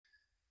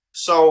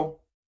So,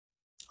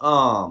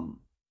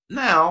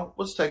 now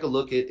let's take a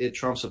look at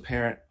Trump's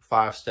apparent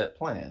 5-step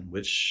plan,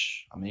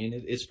 which, I mean,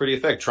 it's pretty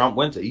effective. Trump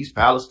went to East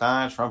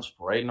Palestine. Trump's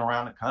parading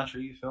around the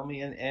country, you feel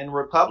me? And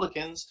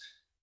Republicans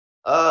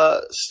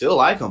still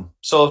like him.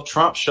 So if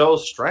Trump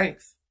shows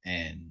strength,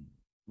 and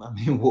I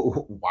mean,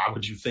 why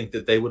would you think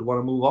that they would want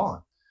to move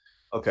on?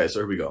 Okay, so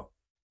here we go.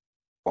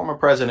 Former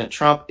President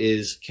Trump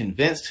is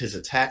convinced his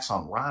attacks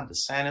on Ron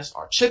DeSantis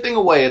are chipping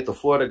away at the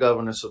Florida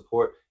governor's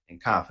support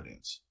and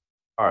confidence.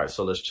 All right,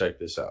 so let's check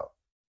this out.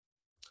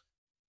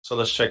 So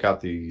let's check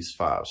out these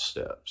 5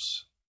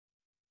 steps.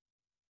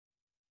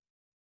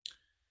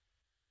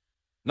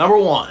 Number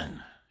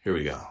 1, here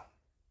we go.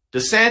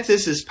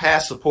 DeSantis has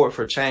passed support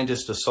for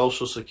changes to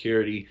Social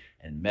Security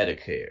and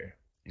Medicare,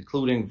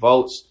 including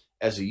votes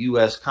as a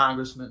U.S.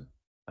 congressman.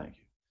 Thank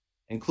you.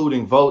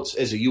 Including votes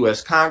as a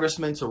U.S.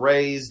 congressman to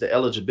raise the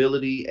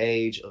eligibility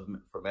age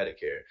for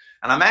Medicare.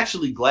 And I'm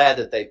actually glad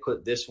that they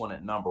put this one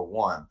at number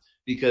 1,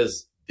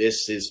 because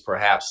this is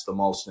perhaps the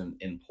most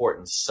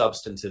important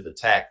substantive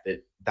attack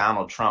that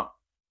Donald Trump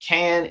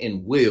can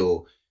and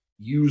will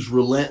use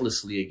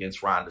relentlessly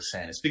against Ron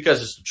DeSantis,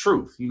 because it's the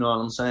truth. You know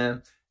what I'm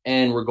saying?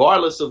 And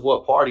regardless of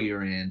what party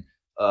you're in,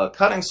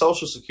 cutting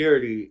Social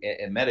Security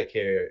and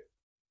Medicare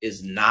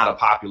is not a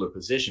popular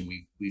position.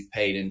 We've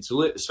paid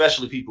into it,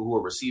 especially people who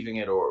are receiving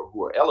it or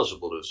who are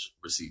eligible to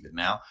receive it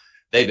now.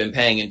 They've been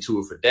paying into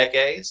it for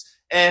decades,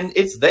 and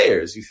it's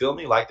theirs. You feel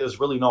me? Like, there's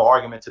really no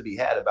argument to be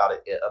had about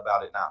it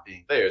not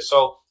being theirs.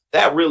 So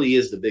that really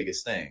is the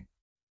biggest thing.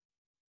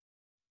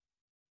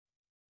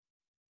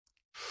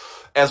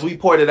 As we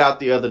pointed out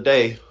the other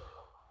day,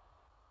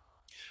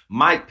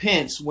 Mike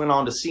Pence went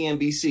on to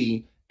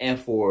CNBC, and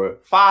for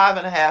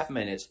 5.5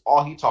 minutes,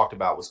 all he talked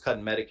about was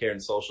cutting Medicare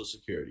and Social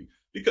Security.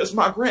 Because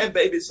my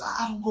grandbabies,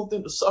 I don't want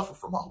them to suffer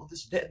from all of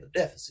this debt and the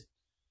deficit.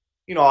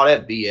 You know, all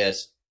that BS.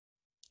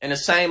 And the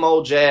same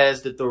old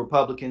jazz that the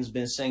Republicans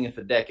been singing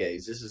for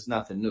decades. This is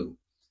nothing new.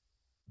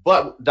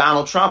 But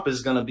Donald Trump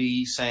is going to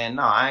be saying,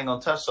 no, I ain't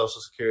going to touch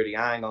Social Security.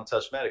 I ain't going to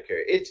touch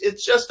Medicare.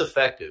 It's just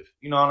effective.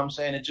 You know what I'm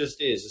saying? It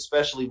just is,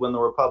 especially when the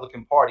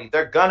Republican Party,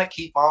 they're going to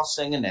keep on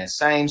singing that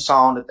same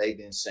song that they've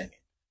been singing.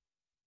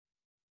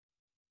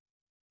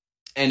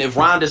 And if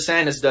Ron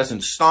DeSantis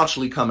doesn't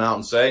staunchly come out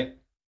and say,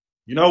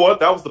 you know what,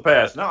 that was the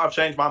past. Now I've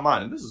changed my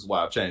mind, and this is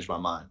why I've changed my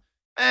mind.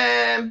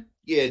 Man,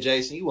 yeah,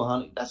 Jason, you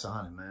 100. That's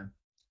 100, man.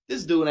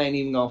 This dude ain't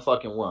even going to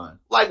fucking run.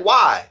 Like,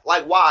 why?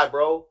 Like, why,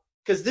 bro?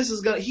 Because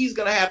he's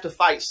going to have to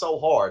fight so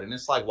hard. And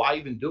it's like, why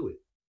even do it?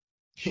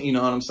 You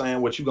know what I'm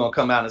saying? What, you going to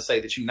come out and say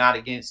that you're not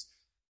against,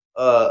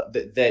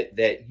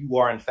 that you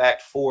are in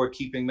fact for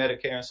keeping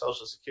Medicare and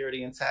Social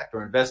Security intact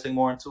or investing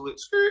more into it?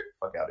 Skirt,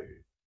 fuck out of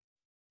here.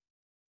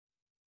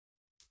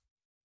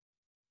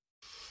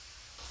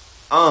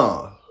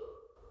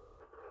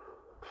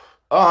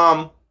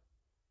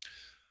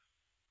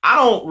 I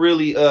don't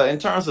really, in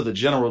terms of the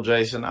general,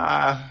 Jason,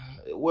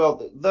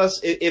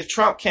 if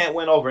Trump can't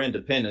win over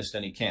independents,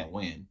 then he can't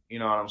win. You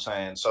know what I'm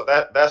saying? So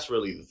that's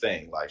really the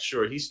thing. Like,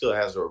 sure, he still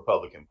has the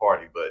Republican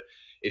Party, but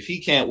if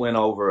he can't win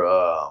over,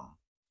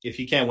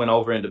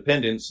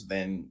 independents,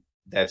 then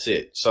that's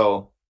it.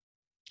 So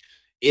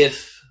we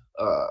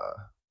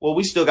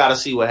still got to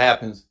see what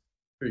happens.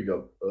 Here you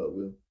go,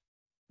 Will.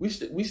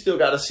 We still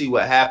got to see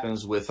what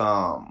happens with,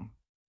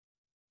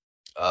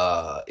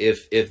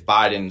 if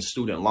Biden's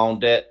student loan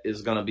debt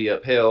is going to be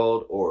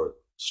upheld or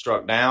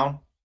struck down.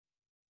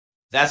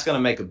 That's going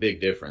to make a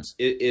big difference.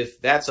 If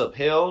that's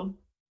upheld,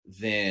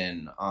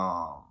 then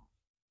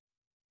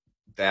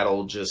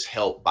that'll just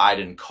help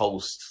Biden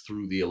coast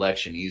through the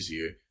election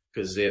easier,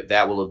 because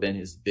that will have been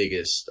his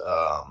biggest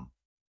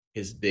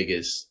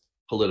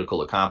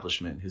political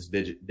accomplishment, his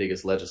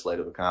biggest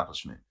legislative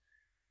accomplishment.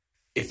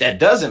 If that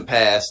doesn't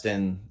pass,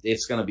 then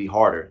it's going to be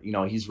harder. You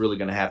know, he's really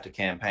going to have to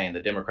campaign.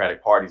 The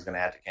Democratic Party is going to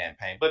have to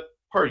campaign. But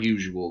per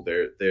usual,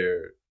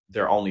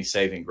 they're only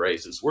saving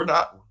graces. We're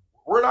not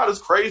as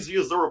crazy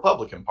as the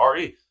Republican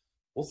Party.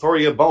 We'll throw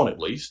you a bone at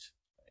least.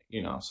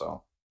 You know,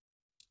 so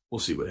we'll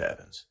see what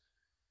happens.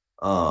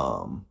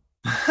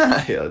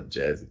 Yeah,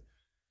 Jazzy.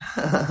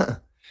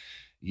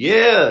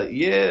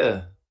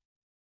 Yeah.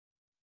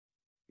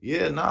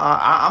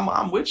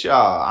 I'm with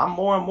y'all. I'm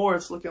more and more.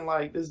 It's looking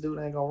like this dude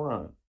ain't gonna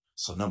run.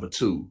 So number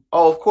 2.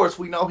 Oh, of course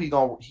we know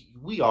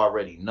we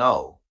already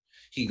know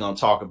he gonna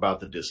talk about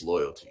the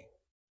disloyalty.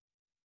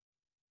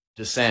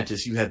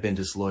 DeSantis, you have been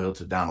disloyal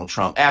to Donald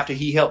Trump after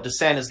he helped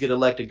DeSantis get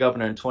elected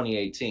governor in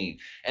 2018.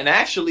 And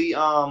actually,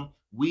 and I'm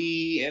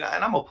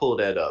gonna pull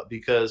that up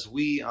because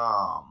we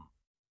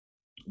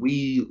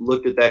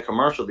looked at that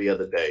commercial the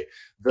other day.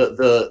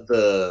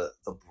 The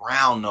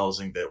brown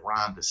nosing that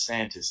Ron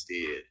DeSantis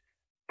did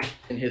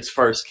in his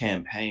first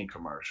campaign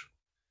commercial.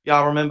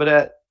 Y'all remember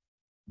that?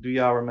 Do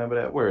y'all remember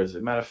that? Where is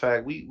it? Matter of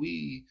fact,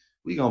 we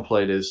gonna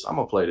play this. I'm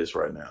gonna play this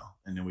right now,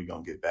 and then we're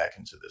gonna get back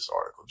into this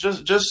article.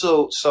 Just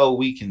so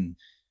we can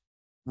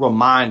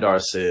remind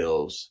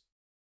ourselves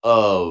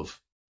of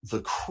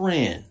the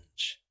cringe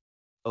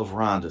of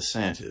Ron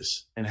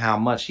DeSantis and how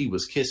much he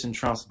was kissing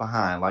Trump's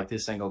behind like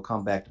this ain't gonna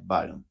come back to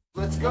bite him.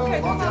 Let's go. Okay,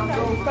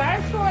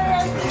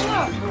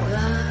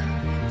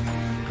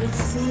 It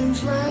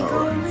seems like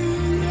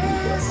only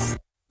yes.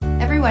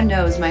 Everyone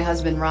knows my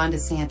husband Ron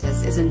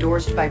DeSantis is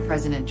endorsed by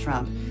President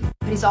Trump,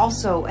 but he's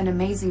also an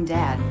amazing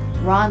dad.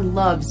 Ron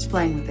loves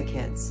playing with the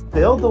kids.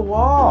 Build the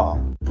wall.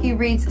 He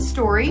reads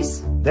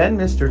stories. Then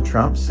Mr.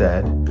 Trump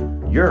said,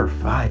 "You're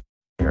fired."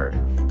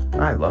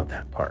 I love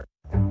that part.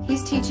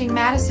 He's teaching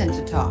Madison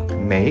to talk.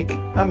 Make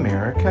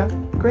America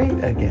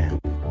great again.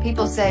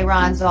 People say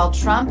Ron's all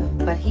Trump,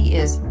 but he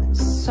is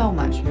so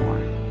much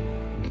more.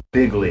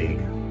 Big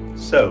league.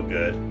 So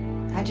good.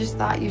 I just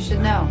thought you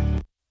should know.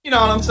 You know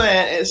what I'm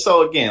saying? And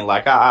so again,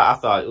 like I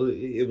thought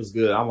it was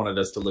good. I wanted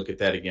us to look at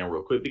that again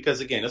real quick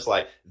because again, it's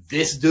like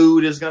this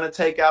dude is going to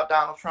take out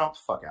Donald Trump.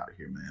 Fuck out of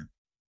here, man.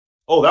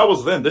 Oh, that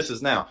was then. This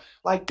is now.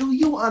 Like, do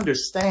you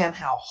understand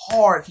how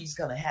hard he's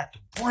going to have to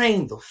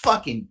bring the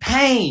fucking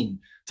pain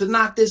to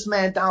knock this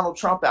man Donald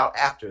Trump out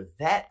after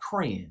that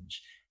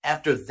cringe,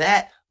 after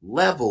that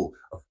level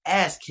of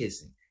ass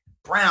kissing,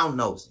 brown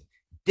nosing,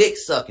 dick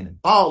sucking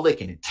and ball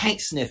licking and tank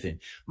sniffing?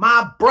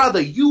 My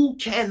brother, you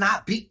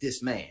cannot beat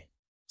this man.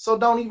 So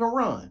don't even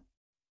run.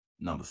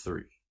 Number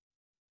 3.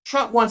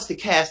 Trump wants to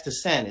cast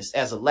DeSantis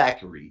as a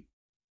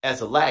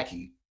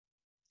lackey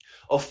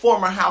of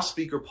former House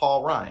Speaker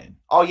Paul Ryan.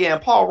 Oh yeah,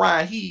 and Paul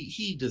Ryan,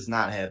 he does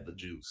not have the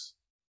juice.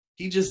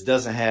 He just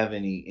doesn't have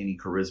any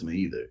charisma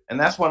either. And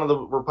that's one of the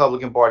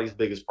Republican Party's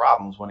biggest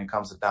problems when it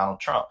comes to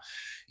Donald Trump.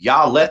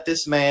 Y'all let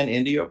this man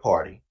into your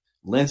party.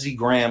 Lindsey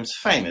Graham's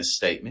famous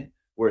statement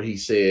where he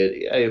said,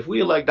 hey, if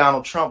we elect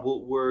Donald Trump,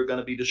 we're going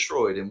to be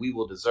destroyed and we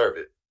will deserve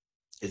it.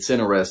 It's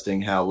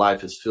interesting how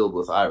life is filled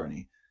with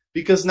irony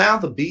because now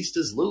the beast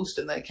is loosed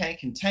and they can't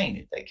contain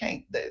it. They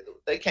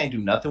can't do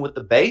nothing with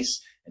the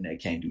base and they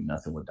can't do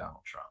nothing with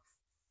Donald Trump.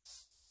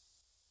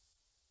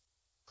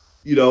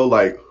 You know,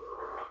 like,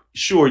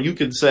 sure, you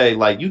could say,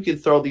 like, you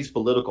could throw these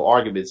political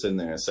arguments in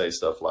there and say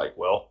stuff like,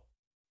 well,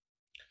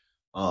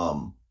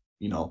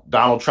 you know,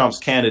 Donald Trump's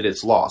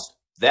candidates lost.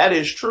 That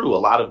is true. A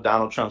lot of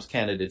Donald Trump's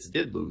candidates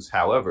did lose.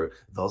 However,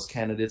 those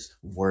candidates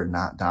were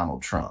not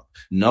Donald Trump.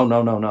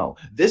 No.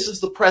 This is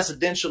the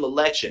presidential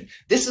election.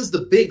 This is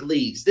the big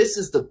leagues. This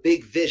is the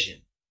big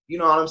vision. You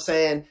know what I'm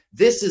saying?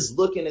 This is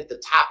looking at the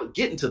top of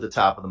getting to the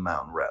top of the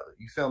mountain, rather.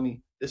 You feel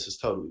me? This is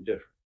totally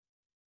different.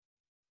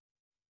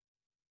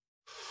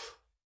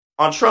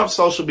 On Trump's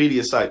social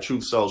media site,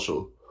 Truth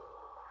Social,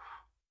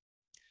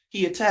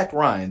 he attacked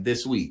Ryan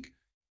this week.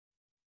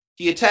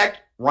 He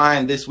attacked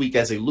Ryan this week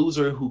as a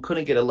loser who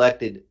couldn't get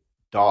elected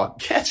dog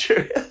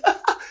catcher.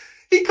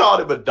 He called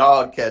him a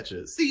dog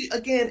catcher. See,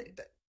 again,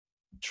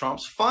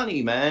 Trump's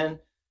funny, man.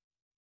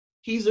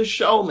 He's a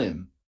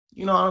showman.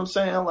 You know what I'm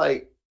saying?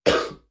 Like,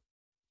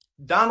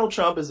 Donald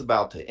Trump is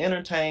about to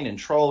entertain and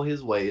troll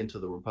his way into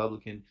the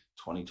Republican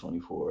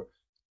 2024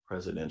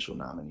 presidential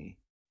nominee.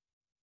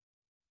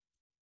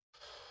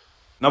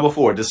 Number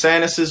 4,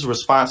 DeSantis'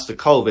 response to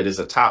COVID is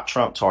a top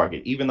Trump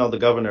target, even though the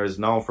governor is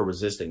known for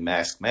resisting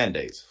mask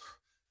mandates.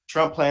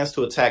 Trump plans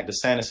to attack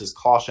DeSantis'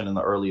 caution in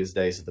the earliest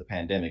days of the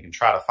pandemic and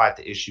try to fight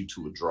the issue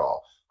to a draw.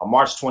 A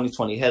March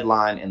 2020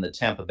 headline in the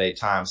Tampa Bay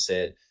Times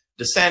said,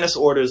 DeSantis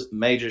orders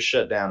major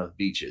shutdown of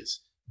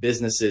beaches,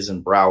 businesses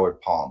in Broward,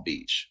 Palm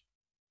Beach.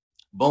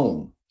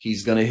 Boom.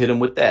 He's going to hit him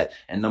with that.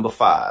 And number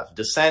 5,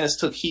 DeSantis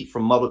took heat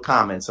from muddled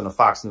comments in a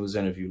Fox News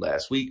interview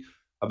last week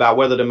about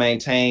whether to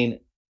maintain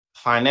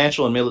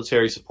financial and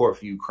military support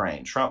for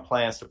Ukraine. Trump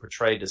plans to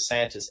portray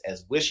DeSantis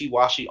as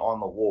wishy-washy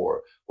on the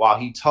war while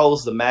he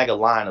toes the MAGA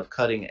line of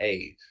cutting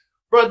aid.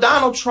 Bro,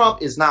 Donald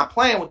Trump is not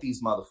playing with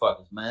these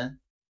motherfuckers, man.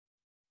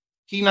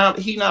 He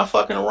not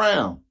fucking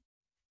around.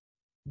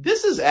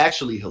 This is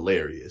actually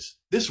hilarious.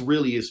 This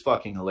really is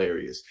fucking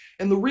hilarious.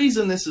 And the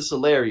reason this is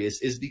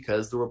hilarious is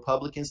because the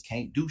Republicans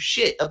can't do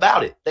shit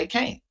about it. They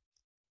can't.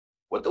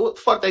 What the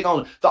fuck they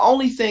gonna do? The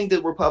only thing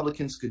that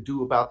Republicans could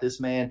do about this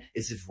man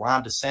is if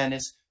Ron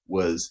DeSantis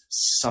was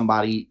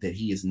somebody that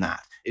he is not.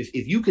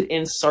 If you could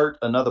insert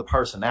another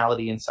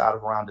personality inside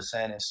of Ron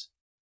DeSantis,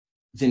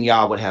 then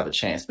y'all would have a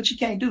chance. But you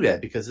can't do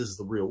that because this is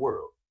the real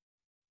world.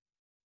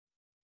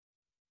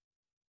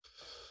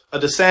 A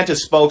DeSantis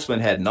spokesman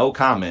had no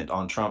comment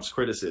on Trump's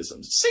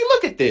criticisms. See,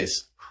 look at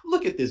this.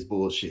 Look at this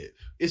bullshit.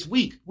 It's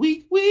weak.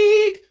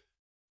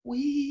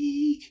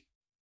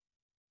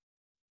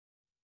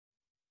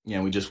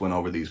 Yeah, we just went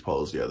over these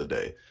polls the other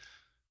day.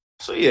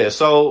 So, yeah,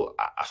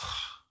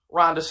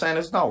 Ron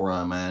DeSantis, don't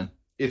run, man.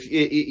 If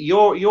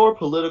your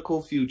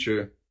political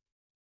future,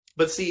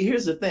 but see,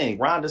 here's the thing: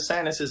 Ron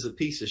DeSantis is a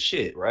piece of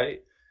shit, right?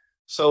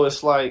 So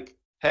it's like,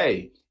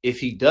 hey, if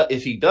he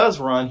does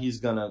run, he's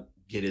gonna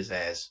get his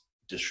ass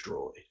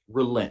destroyed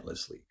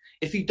relentlessly.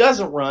 If he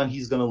doesn't run,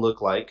 he's gonna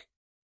look like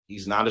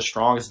he's not as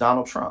strong as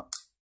Donald Trump.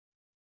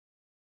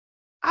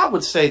 I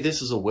would say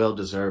this is a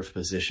well-deserved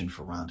position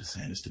for Ron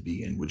DeSantis to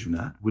be in. Would you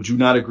not? Would you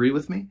not agree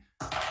with me?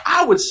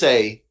 I would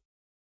say,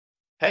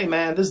 hey,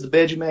 man, this is the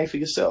bed you made for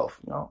yourself.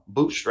 You know,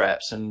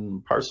 bootstraps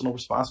and personal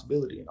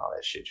responsibility and all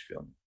that shit, you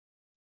feel me?